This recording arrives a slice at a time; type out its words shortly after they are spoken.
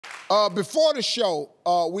Before the show,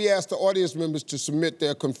 we asked the audience members to submit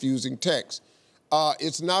their confusing texts.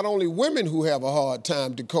 It's not only women who have a hard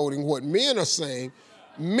time decoding what men are saying.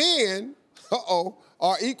 Men,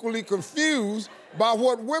 are equally confused by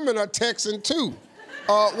what women are texting too.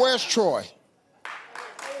 Where's Troy?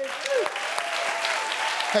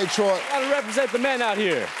 Hey, Troy. I gotta represent the men out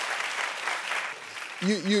here.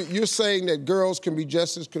 You're saying that girls can be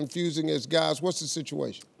just as confusing as guys. What's the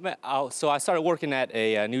situation? So I started working at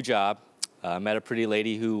a new job. Met a pretty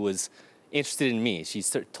lady who was interested in me. She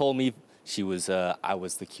told me I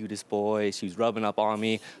was the cutest boy. She was rubbing up on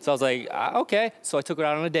me. So I was like, okay. So I took her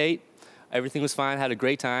out on a date. Everything was fine, had a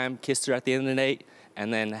great time, kissed her at the end of the date,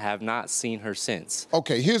 and then have not seen her since.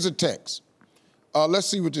 Okay, here's a text. Let's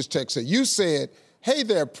see what this text said. You said, "Hey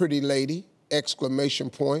there, pretty lady," exclamation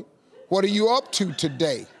point. "What are you up to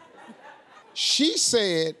today?" She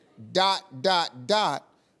said, ... "That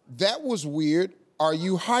was weird. Are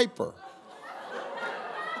you hyper?"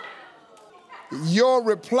 Your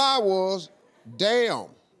reply was, "Damn."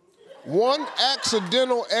 One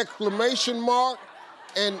accidental exclamation mark,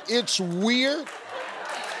 and it's weird.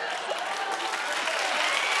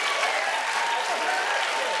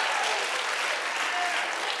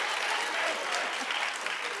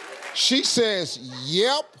 She says,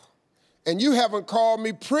 "Yep, and you haven't called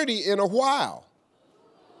me pretty in a while."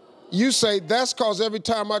 You say, "That's because every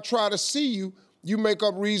time I try to see you, you make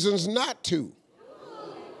up reasons not to."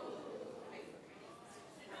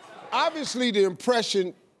 Obviously, the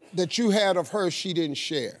impression that you had of her, she didn't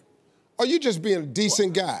share. Or you just being a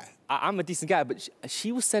decent guy? I'm a decent guy, but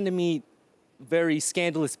she was sending me very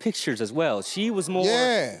scandalous pictures as well. She was more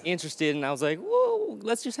interested, and I was like, whoa,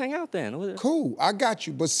 let's just hang out then. Cool, I got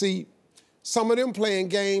you. But see, some of them playing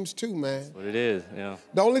games too, man. That's what it is, yeah.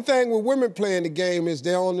 The only thing with women playing the game is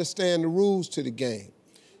they don't understand the rules to the game.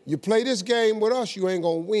 You play this game with us, you ain't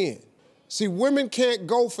gonna win. See, women can't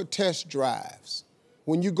go for test drives.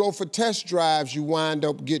 When you go for test drives, you wind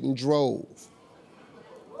up getting drove.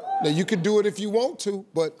 Now, you can do it if you want to,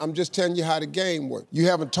 but I'm just telling you how the game works. You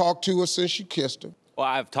haven't talked to her since you kissed her. Well,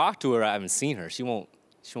 I've talked to her, I haven't seen her. She won't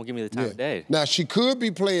give me the time of day. Now, she could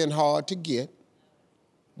be playing hard to get.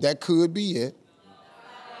 That could be it.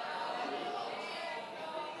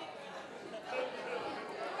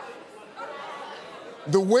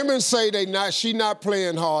 The women say she not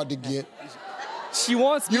playing hard to get. She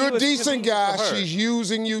wants me. You're a decent guy. She's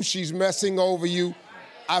using you. She's messing over you.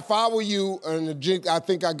 If I were you, and I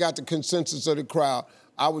think I got the consensus of the crowd,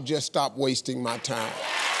 I would just stop wasting my time.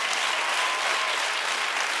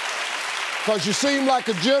 Because you seem like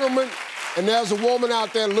a gentleman, and there's a woman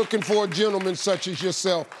out there looking for a gentleman such as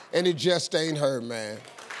yourself, and it just ain't her, man.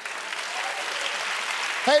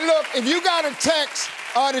 Hey, look, if you got a text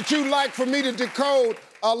that you'd like for me to decode,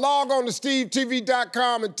 log on to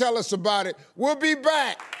stevetv.com and tell us about it. We'll be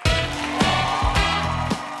back.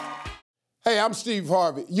 Hey, I'm Steve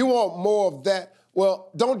Harvey. You want more of that? Well,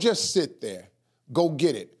 don't just sit there. Go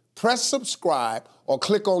get it. Press subscribe or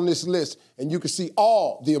click on this list and you can see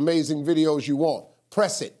all the amazing videos you want.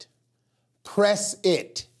 Press it. Press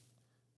it.